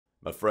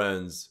My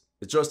friends,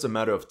 it's just a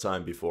matter of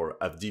time before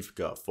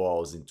Avdiivka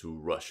falls into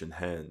Russian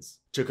hands.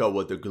 Check out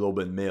what the Globe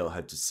and Mail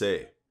had to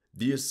say.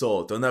 The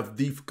assault on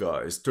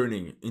Avdiivka is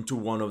turning into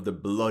one of the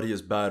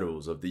bloodiest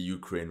battles of the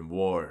Ukraine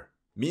war.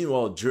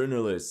 Meanwhile,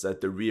 journalists at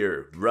the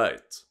rear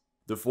write,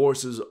 the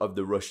forces of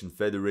the Russian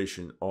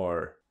Federation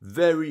are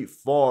very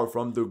far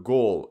from the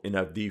goal in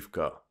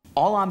Avdiivka.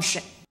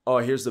 Oh,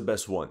 here's the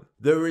best one.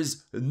 There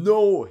is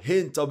no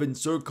hint of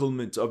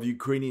encirclement of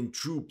Ukrainian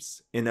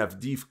troops in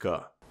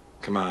Avdiivka.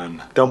 Come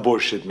on, don't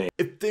bullshit me.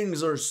 If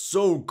things are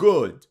so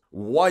good,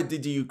 why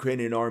did the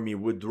Ukrainian army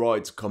withdraw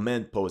its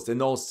command post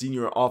and all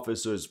senior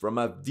officers from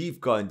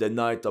Avdiivka in the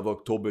night of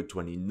October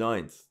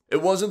 29th?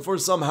 It wasn't for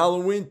some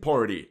Halloween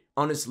party.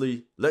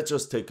 Honestly, let's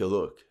just take a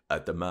look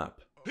at the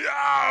map.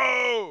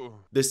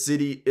 The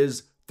city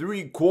is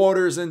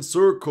 3/4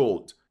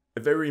 encircled. A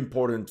very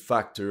important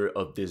factor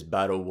of this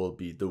battle will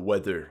be the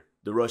weather.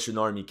 The Russian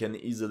army can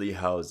easily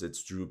house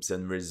its troops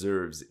and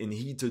reserves in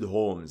heated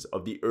homes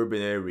of the urban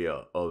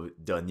area of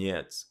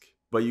Donetsk.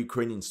 But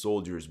Ukrainian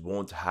soldiers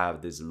won't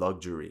have this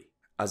luxury.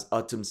 As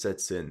autumn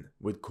sets in,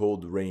 with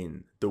cold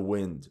rain, the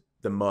wind,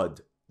 the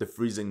mud, the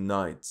freezing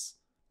nights,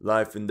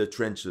 life in the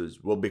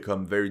trenches will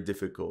become very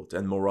difficult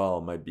and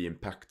morale might be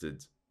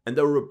impacted. And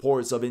there are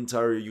reports of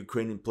entire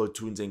Ukrainian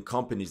platoons and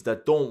companies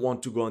that don't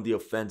want to go on the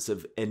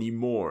offensive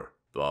anymore.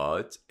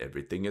 But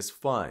everything is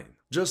fine.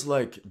 Just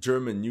like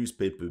German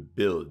newspaper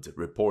Bild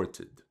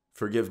reported.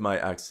 Forgive my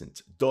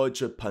accent.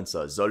 Deutsche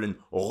Panzer sollen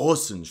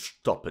Russen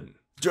stoppen.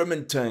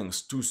 German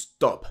tanks to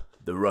stop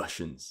the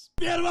Russians.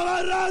 It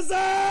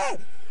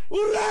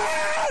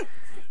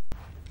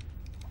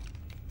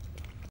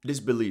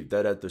is believed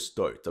that at the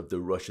start of the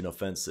Russian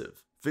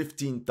offensive,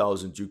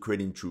 15,000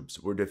 Ukrainian troops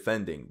were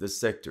defending the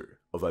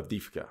sector of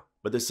Avdiivka.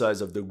 But the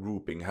size of the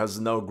grouping has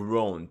now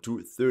grown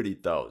to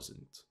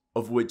 30,000.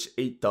 Of which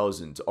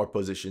 8,000 are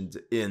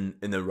positioned in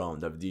and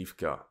around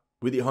Avdiivka,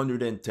 with the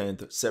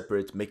 110th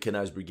Separate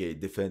Mechanized Brigade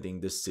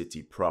defending the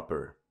city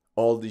proper.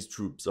 All these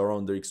troops are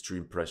under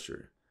extreme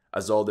pressure,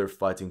 as all their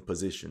fighting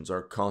positions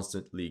are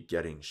constantly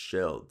getting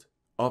shelled.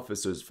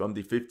 Officers from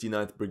the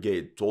 59th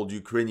Brigade told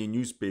Ukrainian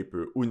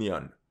newspaper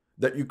Union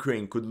that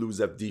Ukraine could lose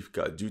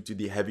Avdiivka due to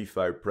the heavy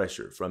fire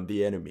pressure from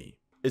the enemy.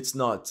 It's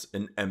not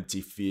an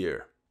empty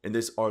fear. In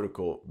this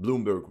article,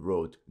 Bloomberg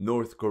wrote,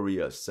 North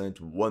Korea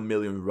sent 1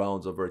 million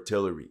rounds of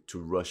artillery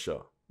to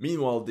Russia.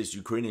 Meanwhile, this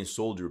Ukrainian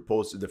soldier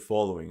posted the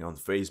following on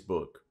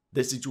Facebook.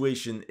 The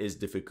situation is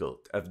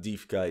difficult.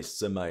 Avdiivka is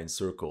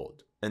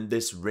semi-encircled, and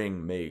this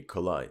ring may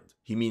collide.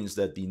 He means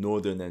that the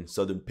northern and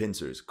southern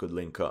pincers could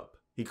link up.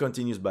 He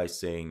continues by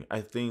saying, I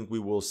think we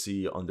will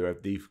see under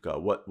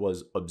Avdiivka what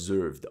was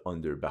observed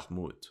under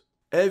Bakhmut.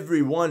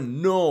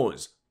 Everyone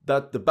knows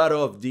that the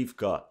Battle of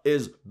Avdiivka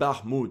is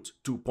Bakhmut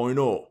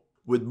 2.0.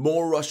 With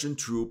more Russian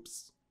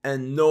troops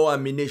and no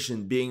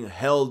ammunition being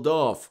held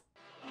off.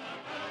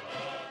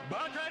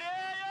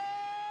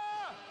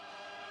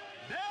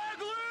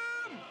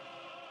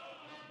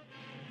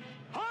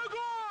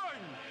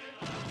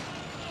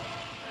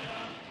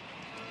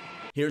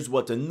 Here's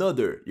what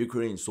another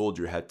Ukrainian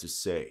soldier had to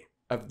say.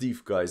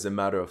 Avdiivka is a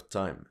matter of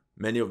time.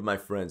 Many of my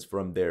friends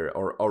from there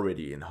are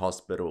already in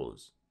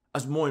hospitals.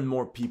 As more and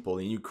more people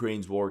in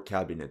Ukraine's war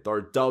cabinet are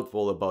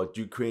doubtful about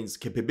Ukraine's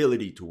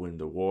capability to win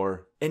the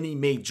war, any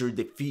major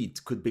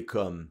defeat could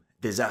become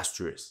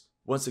disastrous.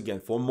 Once again,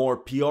 for more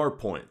PR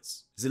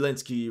points,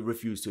 Zelensky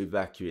refused to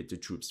evacuate the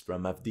troops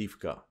from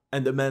Avdiivka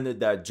and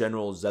demanded that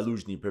General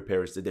Zaluzhny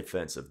prepares the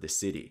defense of the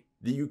city.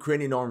 The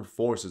Ukrainian armed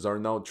forces are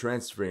now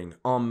transferring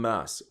en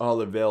masse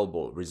all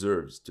available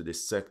reserves to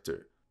this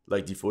sector,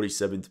 like the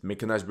 47th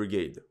Mechanized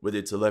Brigade with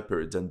its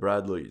Leopards and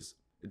Bradleys.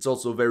 It's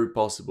also very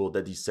possible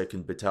that the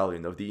 2nd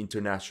Battalion of the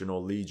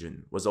International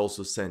Legion was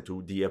also sent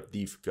to the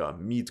Avdiivka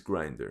meat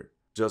grinder,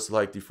 just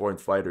like the foreign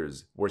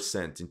fighters were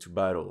sent into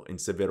battle in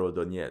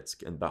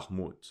Severodonetsk and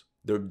Bakhmut.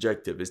 Their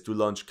objective is to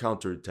launch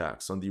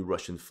counterattacks on the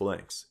Russian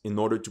flanks in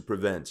order to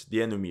prevent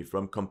the enemy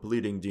from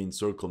completing the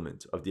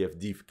encirclement of the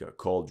Avdiivka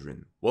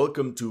cauldron.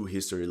 Welcome to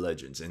History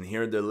Legends, and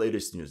here are the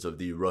latest news of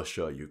the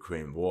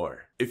Russia-Ukraine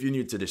war. If you're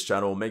new to this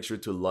channel, make sure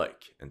to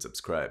like and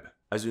subscribe.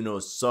 As you know,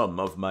 some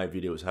of my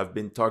videos have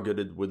been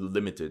targeted with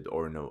limited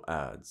or no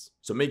ads.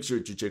 So make sure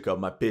to check out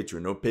my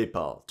Patreon or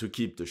PayPal to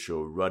keep the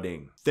show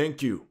running.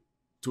 Thank you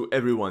to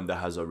everyone that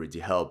has already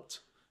helped.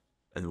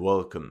 And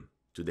welcome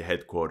to the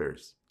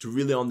headquarters. To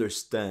really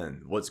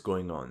understand what's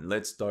going on,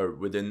 let's start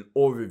with an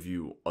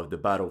overview of the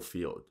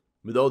battlefield,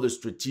 with all the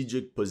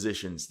strategic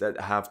positions that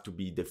have to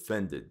be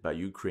defended by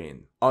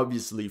Ukraine.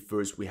 Obviously,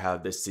 first we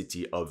have the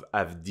city of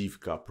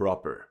Avdiivka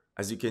proper.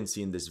 As you can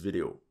see in this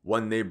video,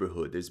 one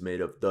neighborhood is made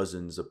of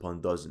dozens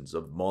upon dozens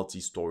of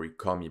multi-story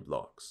commie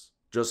blocks.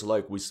 Just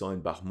like we saw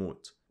in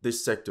Bakhmut,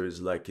 this sector is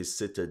like a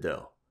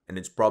citadel, and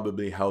it's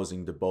probably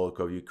housing the bulk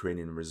of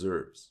Ukrainian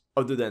reserves.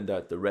 Other than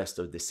that, the rest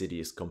of the city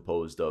is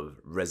composed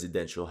of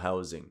residential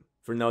housing.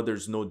 For now,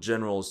 there's no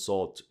general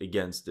assault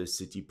against the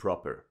city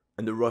proper,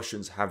 and the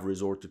Russians have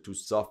resorted to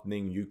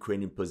softening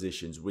Ukrainian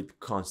positions with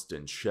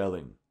constant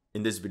shelling.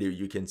 In this video,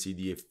 you can see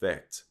the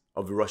effect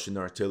of Russian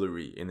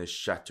artillery in a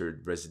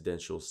shattered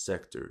residential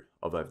sector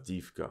of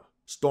Avdiivka.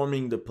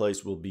 Storming the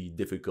place will be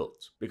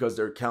difficult because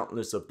there are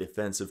countless of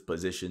defensive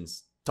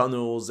positions,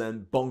 tunnels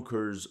and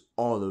bunkers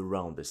all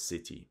around the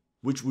city,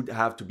 which would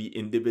have to be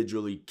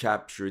individually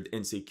captured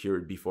and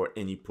secured before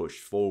any push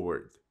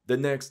forward. The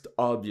next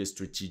obvious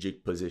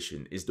strategic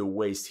position is the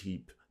waste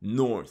heap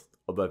north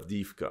of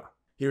Avdiivka.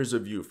 Here's a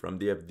view from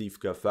the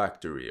Avdiivka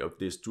factory of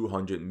this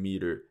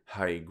 200-meter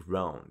high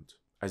ground.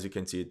 As you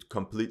can see, it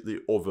completely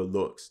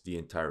overlooks the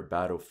entire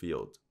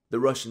battlefield. The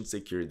Russians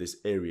secured this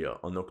area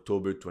on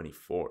October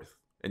 24th,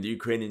 and the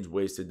Ukrainians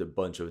wasted a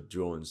bunch of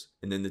drones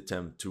in an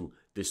attempt to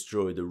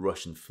destroy the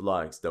Russian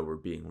flags that were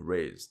being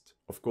raised.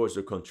 Of course,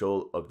 the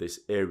control of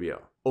this area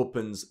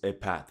opens a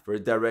path for a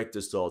direct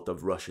assault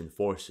of Russian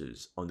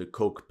forces on the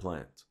coke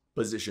plant,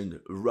 positioned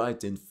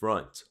right in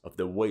front of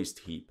the waste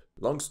heap.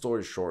 Long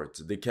story short,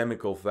 the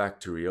chemical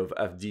factory of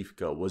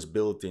Avdiivka was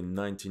built in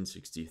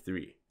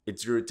 1963.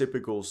 It's your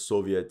typical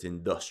Soviet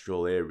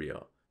industrial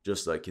area,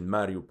 just like in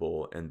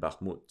Mariupol and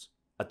Bakhmut.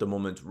 At the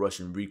moment,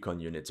 Russian recon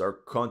units are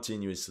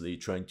continuously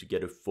trying to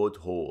get a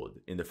foothold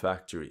in the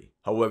factory,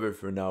 however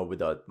for now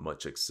without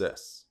much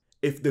success.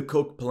 If the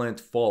coke plant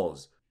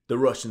falls, the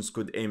Russians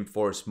could aim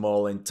for a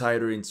small and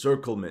tighter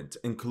encirclement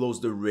and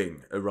close the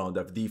ring around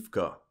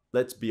Avdiivka.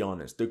 Let's be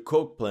honest, the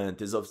coke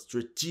plant is of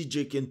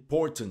strategic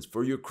importance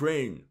for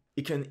Ukraine.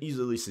 It can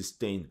easily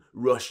sustain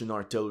Russian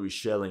artillery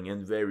shelling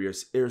and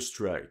various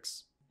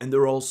airstrikes. And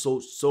there are also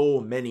so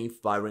many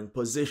firing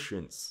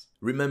positions.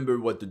 Remember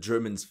what the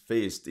Germans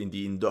faced in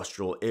the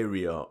industrial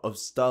area of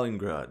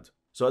Stalingrad.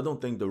 So I don't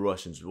think the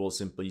Russians will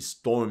simply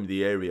storm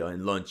the area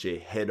and launch a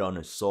head-on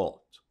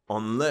assault,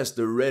 unless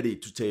they're ready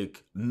to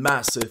take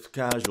massive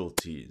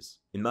casualties.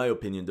 In my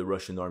opinion, the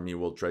Russian army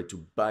will try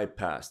to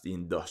bypass the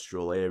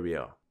industrial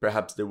area.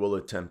 Perhaps they will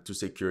attempt to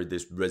secure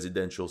this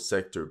residential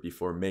sector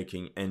before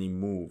making any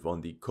move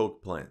on the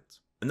coke plant.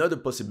 Another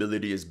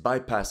possibility is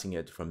bypassing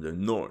it from the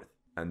north,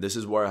 and this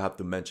is where I have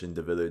to mention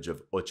the village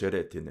of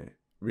Ocheretyne.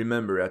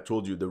 Remember, I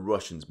told you the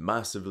Russians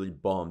massively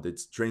bombed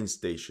its train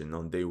station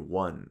on day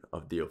 1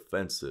 of the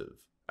offensive.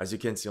 As you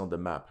can see on the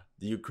map,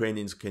 the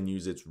Ukrainians can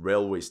use its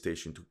railway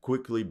station to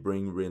quickly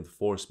bring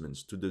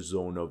reinforcements to the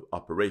zone of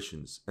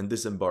operations and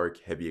disembark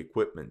heavy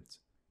equipment,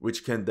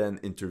 which can then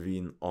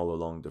intervene all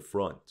along the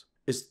front.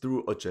 It's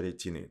through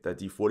Ocheretyne that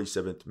the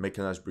 47th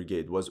Mechanized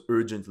Brigade was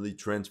urgently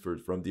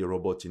transferred from the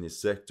Robotyne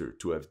sector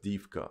to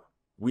Avdiivka.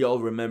 We all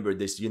remember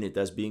this unit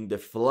as being the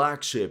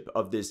flagship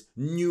of this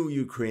new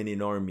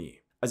Ukrainian army,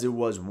 as it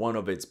was one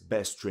of its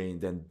best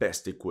trained and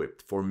best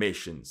equipped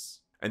formations.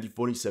 And the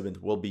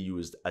 47th will be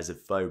used as a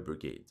fire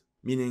brigade,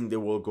 meaning they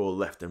will go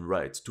left and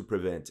right to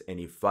prevent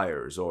any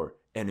fires or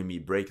enemy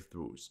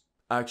breakthroughs.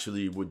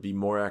 Actually, it would be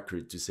more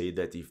accurate to say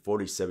that the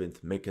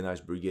 47th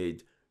Mechanized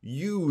Brigade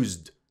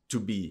used to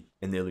be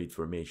an elite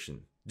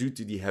formation. Due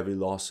to the heavy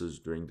losses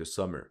during the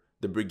summer,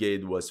 the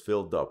brigade was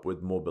filled up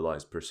with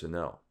mobilized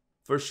personnel.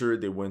 For sure,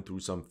 they went through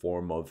some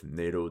form of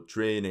NATO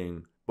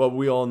training, but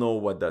we all know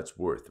what that's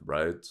worth,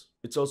 right?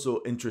 It's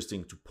also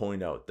interesting to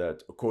point out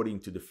that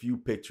according to the few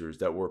pictures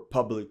that were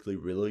publicly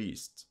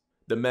released,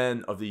 the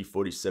men of the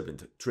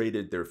 47th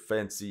traded their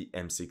fancy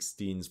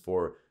M16s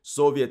for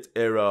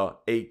Soviet-era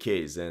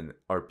AKs and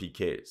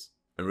RPKs.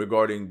 And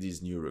regarding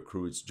these new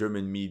recruits,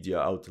 German media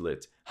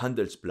outlet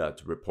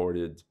Handelsblatt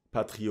reported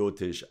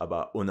patriotisch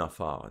aber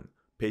unerfahren,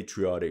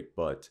 patriotic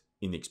but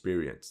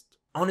inexperienced.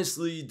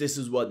 Honestly, this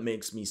is what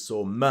makes me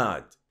so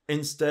mad.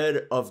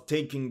 Instead of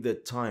taking the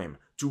time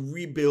to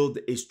rebuild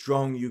a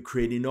strong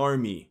Ukrainian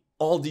army,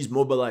 all these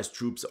mobilized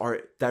troops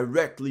are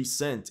directly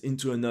sent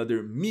into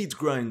another meat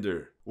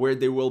grinder, where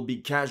there will be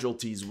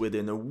casualties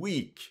within a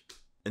week.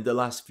 In the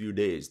last few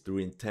days, through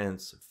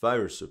intense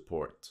fire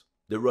support,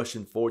 the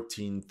Russian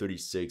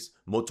 1436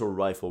 Motor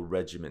Rifle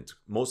Regiment,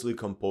 mostly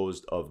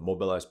composed of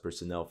mobilized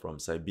personnel from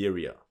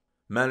Siberia,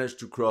 managed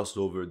to cross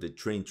over the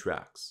train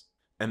tracks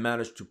and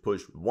managed to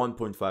push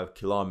 1.5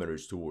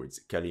 kilometers towards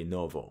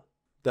Kalinovo.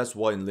 That's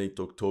why in late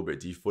October,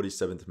 the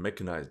 47th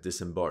Mechanized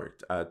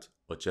disembarked at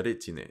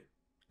Ocheretyne,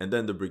 and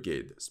then the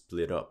brigade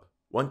split up.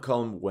 One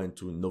column went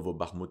to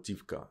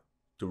Novobakhmutivka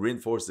to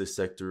reinforce this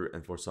sector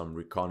and for some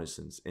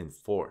reconnaissance in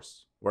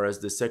force, whereas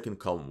the second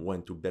column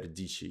went to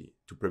Berdishi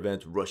to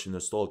prevent Russian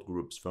assault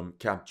groups from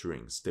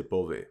capturing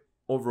Stepove.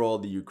 Overall,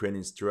 the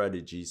Ukrainian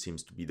strategy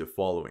seems to be the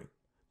following: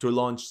 to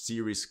launch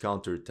serious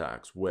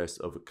counterattacks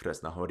west of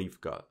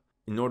Krasnohorivka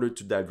in order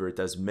to divert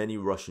as many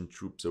Russian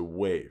troops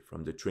away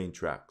from the train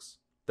tracks.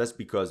 That's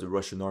because the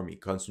Russian army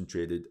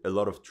concentrated a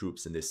lot of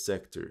troops in this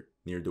sector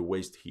near the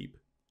waste heap.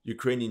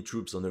 Ukrainian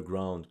troops on the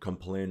ground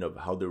complained of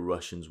how the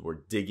Russians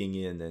were digging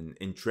in and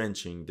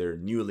entrenching their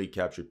newly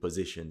captured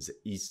positions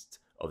east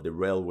of the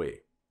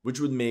railway, which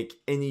would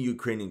make any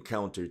Ukrainian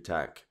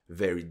counterattack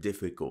very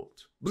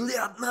difficult.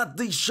 Blyat, not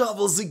these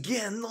shovels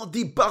again, not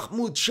the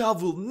Bakhmut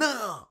shovel,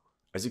 no!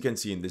 As you can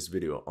see in this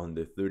video, on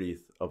the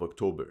 30th of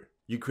October,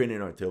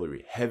 Ukrainian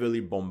artillery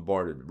heavily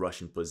bombarded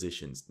Russian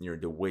positions near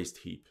the waste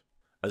heap,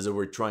 as they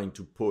were trying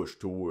to push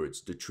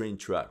towards the train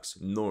tracks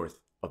north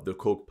of the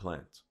coke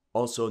plant.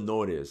 Also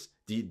notice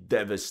the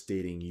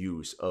devastating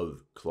use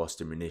of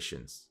cluster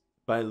munitions.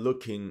 By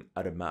looking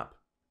at a map,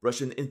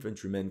 Russian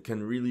infantrymen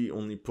can really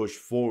only push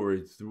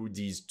forward through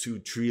these two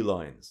tree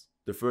lines.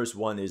 The first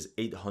one is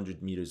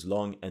 800 meters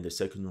long and the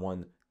second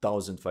one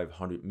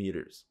 1,500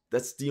 meters.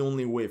 That's the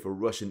only way for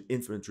Russian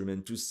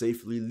infantrymen to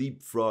safely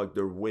leapfrog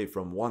their way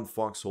from one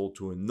foxhole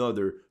to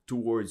another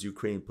towards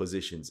Ukrainian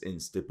positions in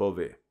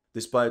Stepove.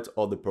 Despite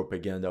all the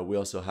propaganda, we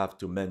also have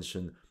to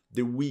mention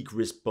the weak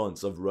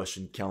response of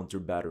Russian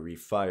counter-battery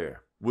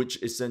fire,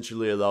 which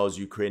essentially allows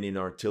Ukrainian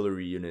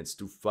artillery units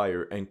to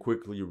fire and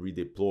quickly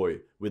redeploy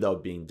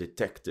without being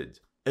detected.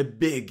 A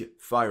big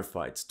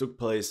firefight took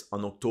place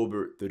on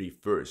October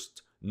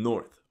 31st,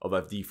 north of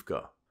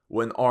Avdiivka,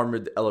 when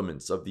armored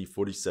elements of the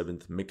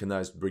 47th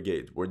Mechanized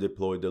Brigade were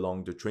deployed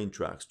along the train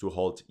tracks to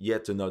halt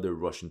yet another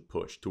Russian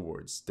push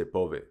towards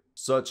Stepove,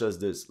 such as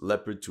this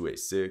Leopard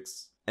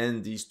 2A6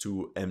 and these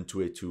two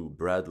M2A2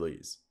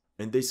 Bradleys.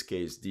 In this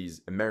case,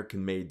 these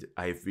American-made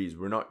IFVs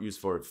were not used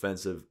for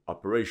offensive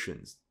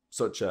operations,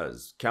 such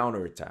as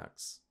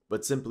counterattacks,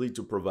 but simply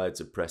to provide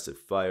suppressive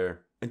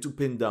fire and to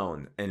pin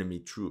down enemy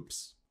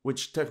troops,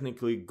 which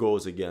technically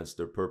goes against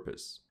their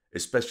purpose,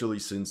 especially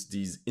since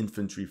these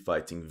infantry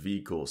fighting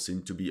vehicles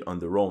seem to be on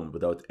their own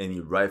without any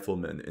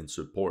riflemen in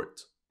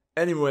support.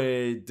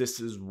 Anyway,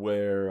 this is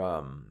where,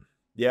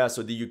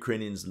 so the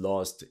Ukrainians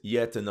lost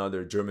yet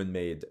another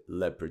German-made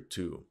Leopard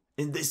 2.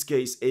 In this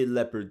case, a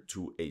Leopard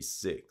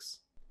 2A6.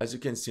 As you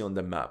can see on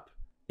the map,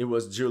 it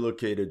was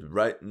geolocated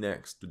right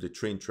next to the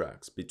train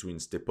tracks between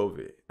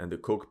Stepove and the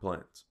coke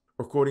plant.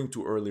 According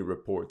to early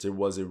reports, it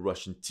was a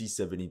Russian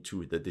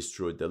T-72 that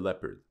destroyed the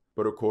Leopard,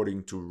 but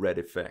according to Red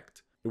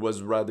Effect, it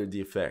was rather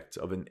the effect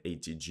of an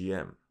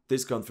ATGM.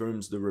 This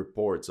confirms the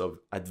reports of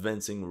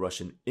advancing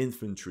Russian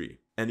infantry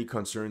and the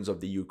concerns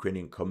of the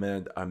Ukrainian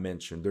command I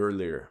mentioned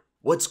earlier.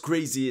 What's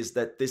crazy is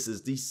that this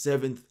is the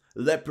 7th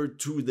Leopard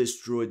 2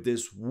 destroyed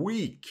this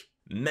week.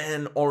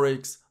 Man,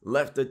 Oryx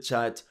left the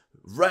chat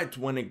right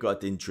when it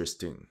got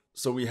interesting.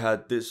 So we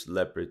had this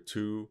Leopard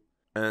 2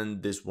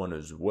 and this one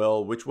as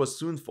well, which was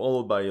soon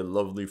followed by a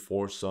lovely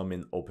foursome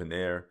in open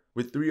air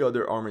with 3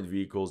 other armored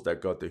vehicles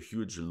that got a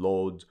huge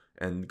load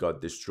and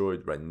got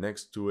destroyed right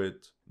next to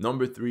it.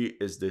 Number 3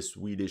 is the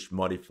Swedish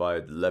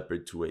modified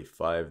Leopard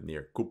 2A5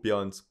 near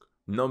Kupiansk.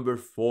 Number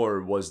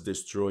 4 was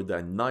destroyed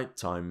at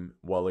nighttime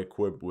while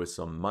equipped with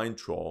some mine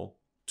trawl.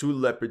 2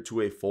 Leopard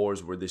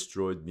 2A4s were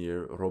destroyed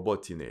near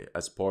Robotyne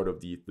as part of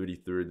the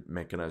 33rd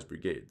Mechanized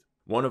Brigade.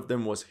 One of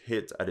them was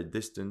hit at a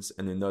distance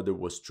and another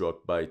was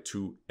struck by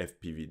 2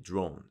 FPV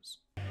drones.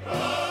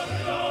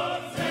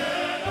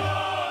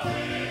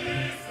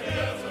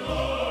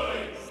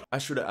 I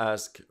should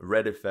ask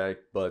Red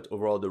Effect, but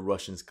overall the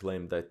Russians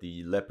claim that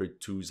the Leopard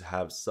 2s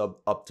have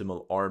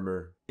suboptimal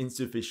armor,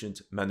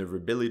 insufficient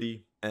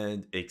maneuverability,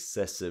 and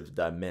excessive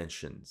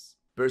dimensions.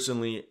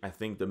 Personally, I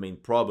think the main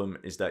problem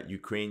is that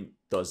Ukraine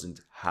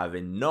doesn't have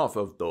enough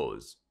of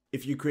those.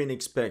 If Ukraine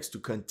expects to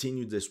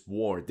continue this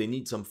war, they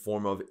need some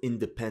form of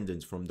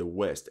independence from the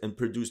West and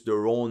produce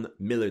their own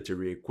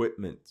military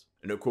equipment.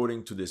 And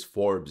according to this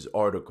Forbes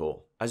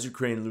article, as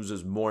Ukraine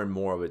loses more and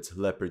more of its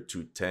Leopard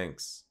 2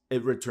 tanks,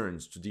 it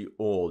returns to the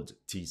old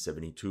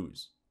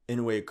T-72s.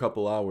 Anyway, a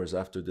couple hours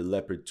after the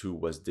Leopard 2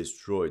 was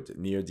destroyed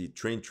near the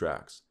train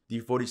tracks, the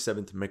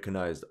 47th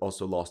Mechanized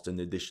also lost an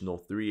additional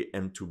 3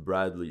 M2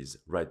 Bradleys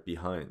right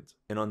behind.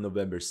 And on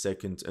November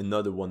 2nd,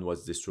 another one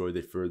was destroyed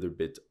a further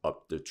bit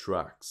up the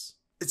tracks.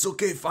 It's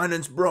okay,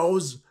 finance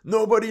bros,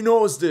 nobody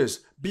knows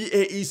this.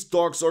 BAE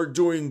stocks are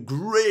doing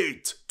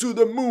great, to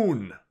the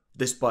moon.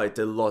 Despite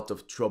a lot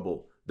of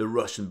trouble, the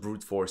Russian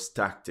brute force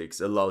tactics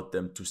allowed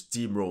them to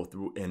steamroll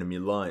through enemy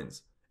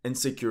lines and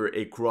secure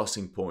a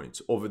crossing point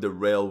over the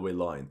railway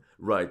line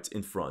right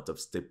in front of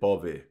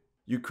Stepove.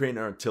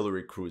 Ukrainian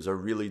artillery crews are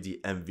really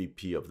the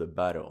MVP of the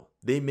battle.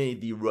 They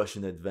made the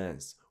Russian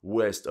advance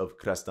west of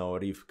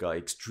Krasnoarivka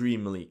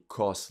extremely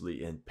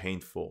costly and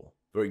painful.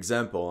 For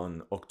example,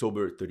 on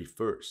October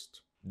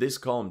 31st, this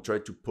column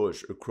tried to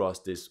push across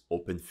this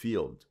open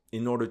field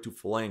in order to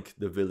flank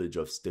the village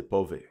of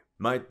Stepove.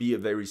 Might be a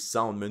very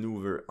sound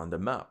maneuver on the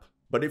map,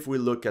 but if we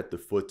look at the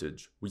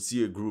footage, we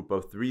see a group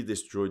of 3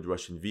 destroyed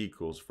Russian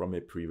vehicles from a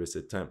previous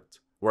attempt,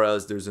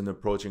 whereas there's an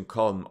approaching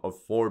column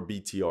of 4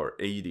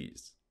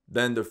 BTR-80s.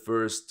 Then the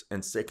first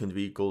and second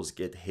vehicles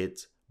get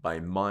hit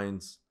by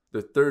mines,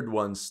 the third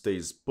one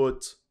stays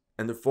put,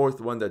 and the fourth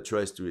one that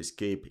tries to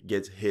escape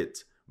gets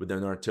hit with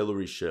an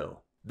artillery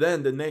shell.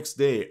 Then the next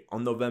day,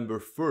 on November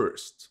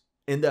 1st,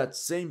 in that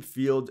same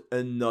field,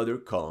 another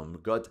column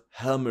got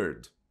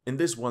hammered. In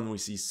this one we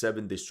see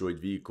 7 destroyed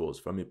vehicles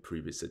from a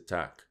previous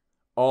attack,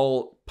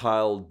 all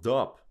piled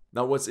up.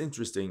 Now what's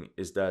interesting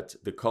is that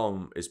the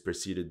column is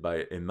preceded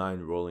by a mine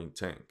rolling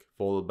tank,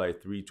 followed by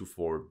 3 to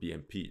 4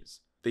 BMPs.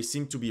 They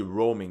seem to be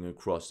roaming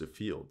across the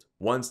field.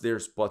 Once they're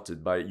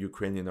spotted by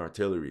Ukrainian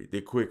artillery,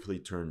 they quickly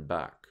turn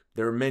back.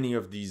 There are many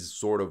of these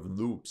sort of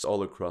loops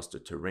all across the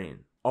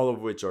terrain, all of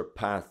which are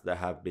paths that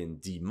have been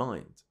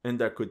demined and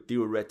that could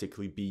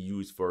theoretically be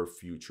used for a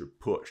future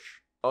push.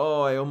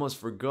 Oh, I almost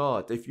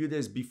forgot. A few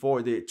days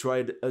before they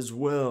tried as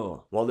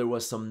well, while there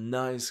was some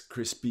nice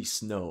crispy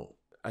snow.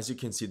 As you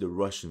can see, the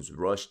Russians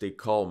rushed a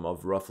column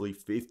of roughly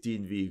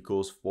 15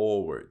 vehicles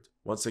forward.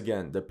 Once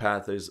again, the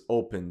path is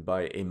opened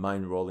by a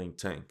mine-rolling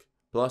tank,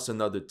 plus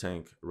another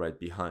tank right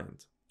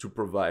behind, to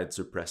provide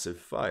suppressive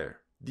fire.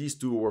 These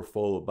two were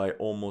followed by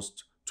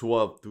almost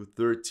 12 to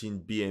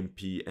 13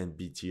 BMP and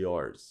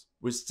BTRs,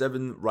 with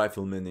 7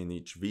 riflemen in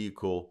each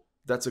vehicle.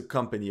 That's a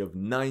company of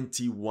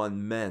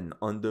 91 men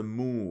on the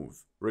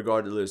move.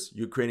 Regardless,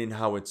 Ukrainian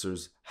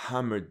howitzers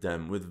hammered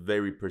them with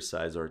very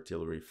precise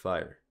artillery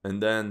fire.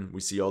 And then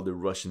we see all the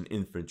Russian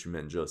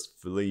infantrymen just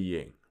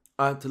fleeing.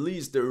 At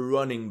least they're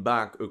running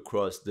back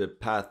across the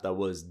path that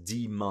was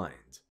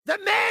demined. The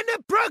men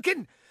are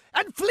broken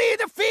and flee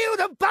the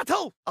field of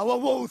battle. Our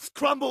walls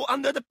crumble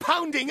under the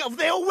pounding of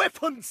their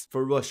weapons.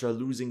 For Russia,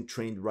 losing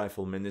trained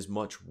riflemen is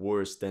much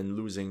worse than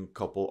losing a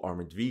couple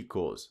armored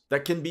vehicles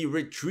that can be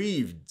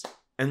retrieved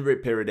and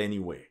repaired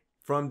anyway.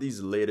 From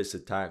these latest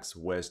attacks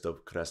west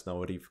of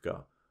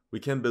Krasnoorivka, we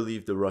can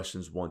believe the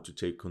Russians want to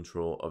take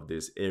control of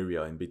this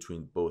area in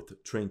between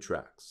both train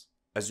tracks.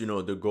 As you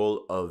know, the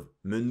goal of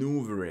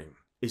maneuvering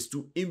is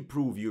to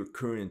improve your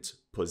current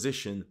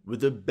position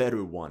with a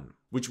better one,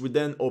 which would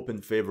then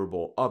open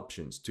favorable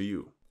options to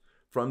you.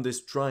 From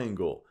this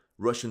triangle,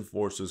 Russian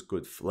forces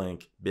could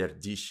flank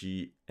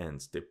Berdishi and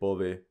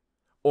Stepove,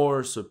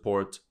 or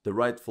support the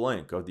right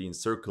flank of the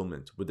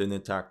encirclement with an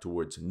attack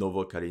towards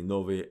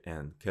Novokarinove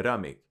and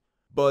Keramik.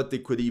 But they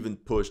could even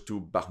push to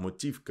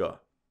Bakhmutivka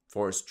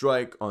for a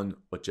strike on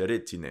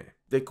Ocheretyne.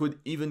 They could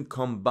even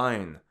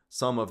combine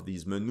some of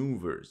these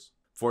maneuvers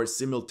for a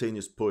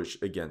simultaneous push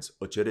against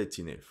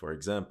Ocheretyne, for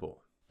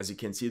example. As you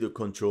can see, the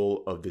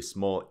control of this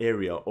small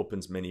area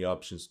opens many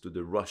options to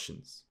the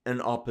Russians.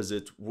 An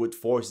opposite would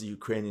force the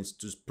Ukrainians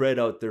to spread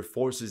out their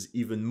forces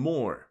even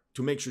more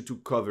to make sure to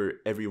cover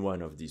every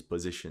one of these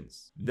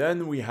positions.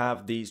 Then we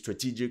have the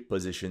strategic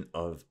position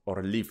of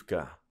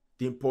Orlivka.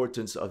 The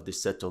importance of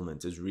this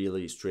settlement is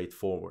really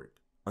straightforward.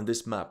 On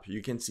this map,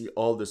 you can see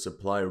all the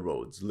supply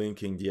roads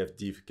linking the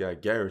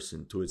Avdiivka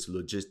garrison to its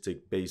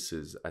logistic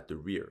bases at the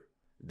rear.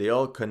 They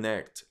all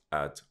connect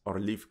at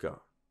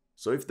Orlivka.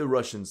 So if the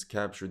Russians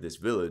capture this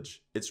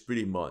village, it's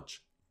pretty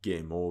much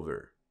game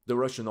over. The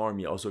Russian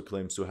army also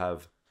claims to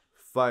have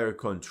fire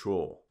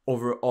control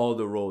over all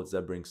the roads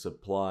that bring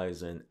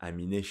supplies and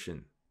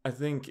ammunition. I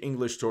think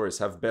English tourists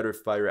have better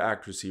fire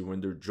accuracy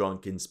when they're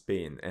drunk in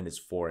Spain and it's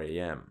 4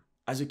 AM.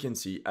 As you can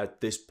see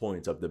at this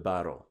point of the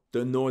battle,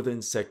 the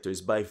northern sector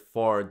is by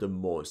far the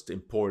most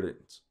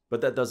important. But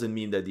that doesn't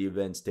mean that the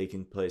events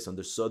taking place on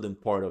the southern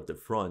part of the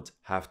front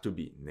have to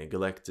be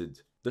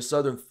neglected. The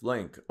southern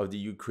flank of the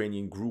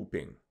Ukrainian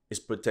grouping is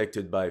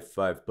protected by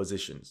 5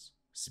 positions: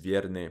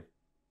 Svierne,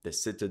 the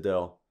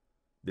Citadel,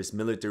 this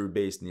military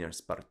base near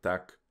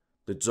Spartak,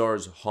 the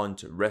Tsar's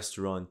Hunt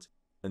restaurant,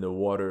 and the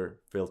water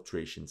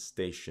filtration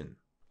station.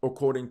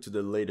 According to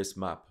the latest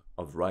map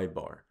of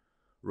Rybar,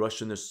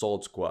 Russian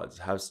assault squads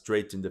have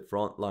straightened the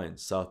front line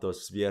south of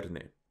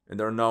Svierne and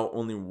are now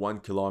only 1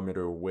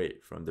 kilometer away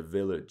from the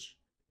village.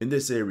 In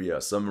this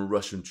area, some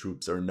Russian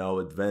troops are now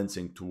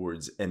advancing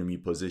towards enemy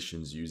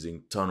positions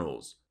using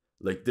tunnels,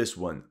 like this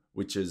one,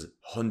 which is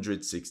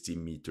 160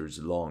 meters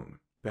long.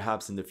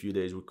 Perhaps in a few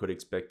days we could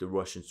expect the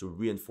Russians to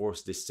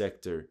reinforce this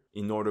sector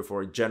in order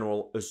for a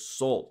general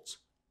assault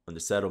on the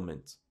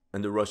settlement.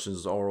 And the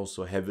Russians are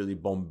also heavily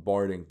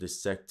bombarding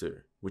this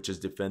sector, which is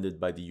defended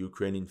by the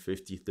Ukrainian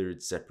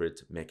 53rd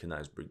Separate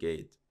Mechanized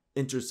Brigade.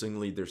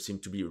 Interestingly, there seem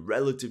to be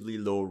relatively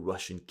low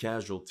Russian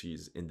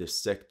casualties in this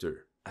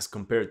sector as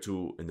compared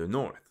to in the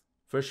north.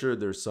 For sure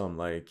there's some,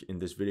 like in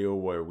this video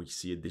where we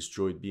see a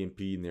destroyed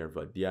BMP near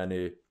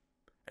Valdiane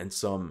and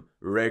some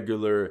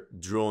regular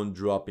drone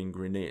dropping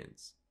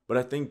grenades. But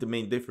I think the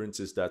main difference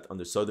is that on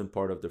the southern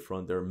part of the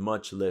front there are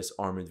much less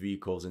armored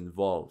vehicles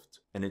involved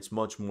and it's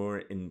much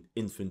more an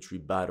infantry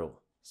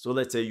battle. So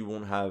let's say you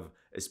won't have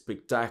a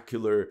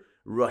spectacular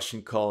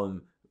Russian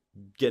column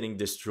getting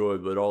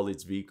destroyed with all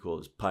its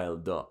vehicles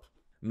piled up.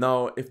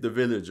 Now, if the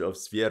village of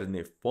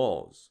Svierne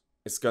falls,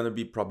 it's gonna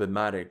be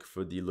problematic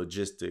for the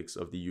logistics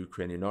of the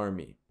Ukrainian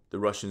army. The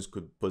Russians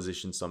could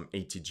position some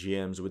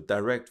ATGMs with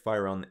direct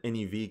fire on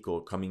any vehicle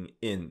coming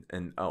in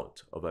and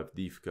out of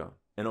Avdiivka.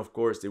 And of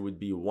course, they would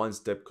be one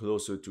step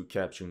closer to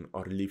capturing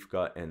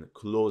Orlivka and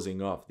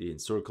closing off the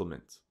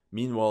encirclement.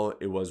 Meanwhile,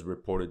 it was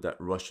reported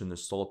that Russian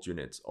assault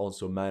units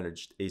also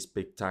managed a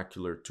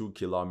spectacular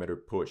 2-kilometer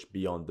push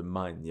beyond the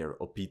mine near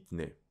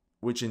Ocheretyne,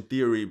 which in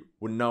theory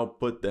would now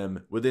put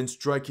them within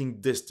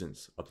striking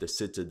distance of the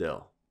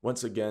citadel.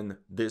 Once again,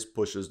 this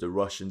pushes the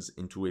Russians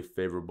into a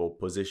favorable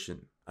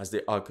position, as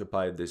they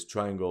occupy this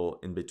triangle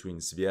in between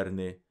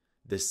Svierne,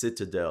 the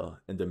citadel,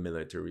 and the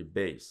military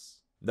base.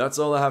 That's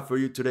all I have for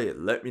you today.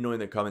 Let me know in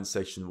the comment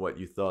section what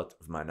you thought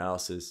of my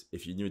analysis.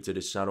 If you're new to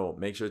this channel,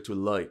 make sure to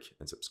like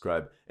and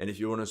subscribe. And if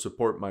you want to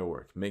support my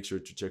work, make sure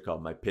to check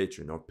out my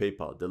Patreon or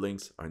PayPal. The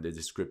links are in the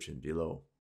description below.